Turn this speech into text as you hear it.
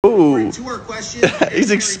Ooh.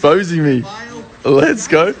 He's exposing me. Let's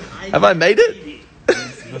go. Have I made it?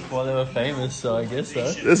 Before they were famous, so I guess so.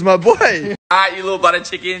 That's my boy. Alright, you little butter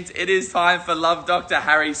chickens, it is time for Love Dr.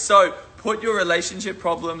 Harry. So put your relationship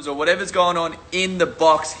problems or whatever's going on in the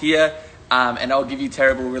box here, and I'll give you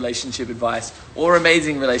terrible relationship advice or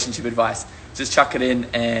amazing relationship advice. Just chuck it in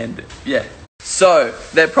and yeah. So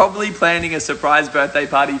they're probably planning a surprise birthday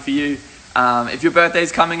party for you. If your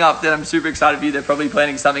birthday's coming up, then I'm super excited for you. They're probably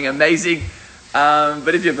planning something amazing.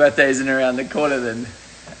 But if your birthday isn't around the corner, then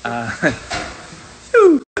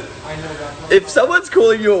if someone's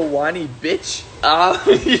calling you a whiny bitch,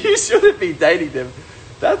 you shouldn't be dating them.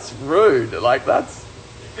 That's rude. Like, that's...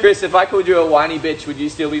 Chris, if I called you a whiny bitch, would you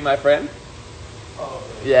still be my friend? Oh.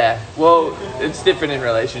 Yeah. Well, it's different in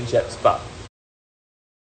relationships, but...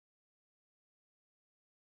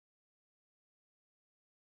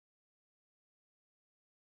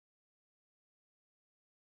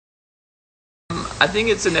 I think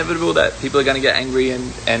it's inevitable that people are going to get angry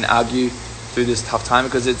and argue through this tough time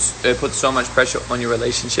because it puts so much pressure on your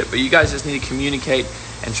relationship. But you guys just need to communicate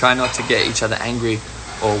and try not to get each other angry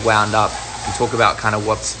or wound up and talk about kind of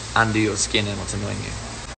what's under your skin and what's annoying you.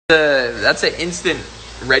 That's an instant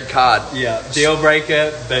red card. Yeah, deal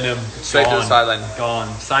breaker, Venom. Straight to the sideline.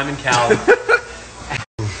 Gone. Simon Cowell.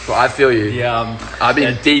 Well, I feel you. Yeah. I've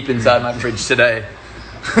been deep inside my fridge today.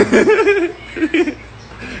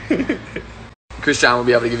 Christian will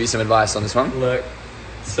be able to give you some advice on this one. Look,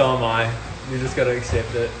 so am I. You just got to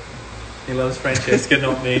accept it. He loves Francesca,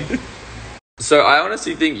 not me. So I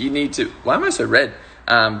honestly think you need to... Why am I so red?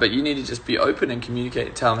 But you need to just be open and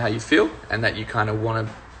communicate, tell him how you feel, and that you kind of want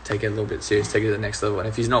to take it a little bit serious, take it to the next level. And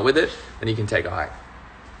if he's not with it, then you can take a hike.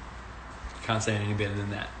 Can't say any better than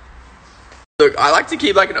that. Look, I like to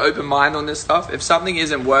keep like an open mind on this stuff. If something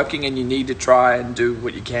isn't working and you need to try and do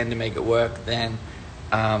what you can to make it work, then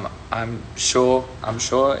I'm sure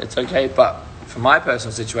it's okay. But for my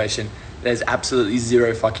personal situation, there's absolutely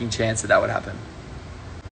zero fucking chance that would happen.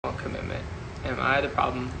 Commitment. Am I the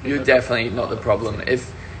problem? You're definitely not the problem.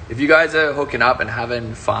 If you guys are hooking up and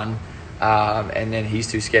having fun, and then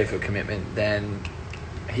he's too scared for commitment, then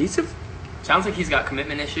Sounds like he's got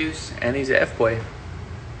commitment issues. And he's an F-boy.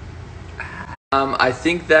 I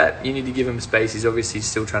think that you need to give him space. He's obviously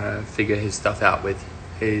still trying to figure his stuff out with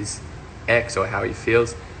his ex or how he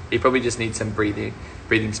feels. He probably just needs some breathing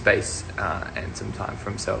space and some time for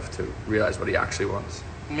himself to realize what he actually wants.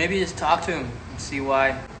 Maybe just talk to him and see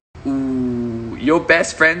why. Ooh, your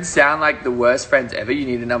best friends sound like the worst friends ever. You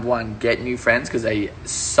need to, number one, get new friends because they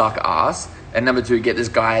suck ass. And number two, get this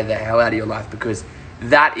guy the hell out of your life because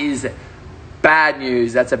that is bad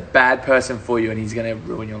news. That's a bad person for you and he's going to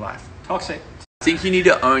ruin your life. Toxic. I think you need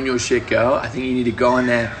to own your shit, girl. I think you need to go in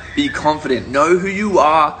there, be confident, know who you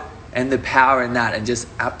are and the power in that, and just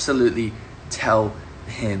absolutely tell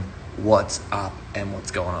him what's up and what's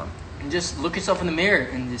going on. And just look yourself in the mirror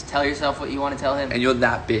and just tell yourself what you want to tell him. And you're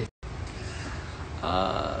that bitch.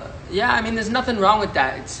 Yeah, I mean, there's nothing wrong with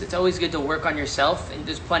that. It's always good to work on yourself, and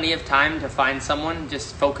there's plenty of time to find someone.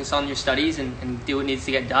 Just focus on your studies and do what needs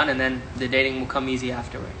to get done, and then the dating will come easy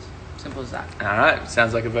afterwards. Simple as that. All right,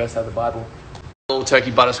 sounds like a verse out of the Bible. Little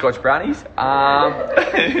turkey butterscotch brownies.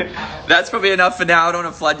 That's probably enough for now. I don't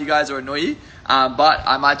want to flood you guys or annoy you, but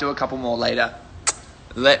I might do a couple more later.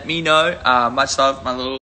 Let me know. Much love, my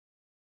little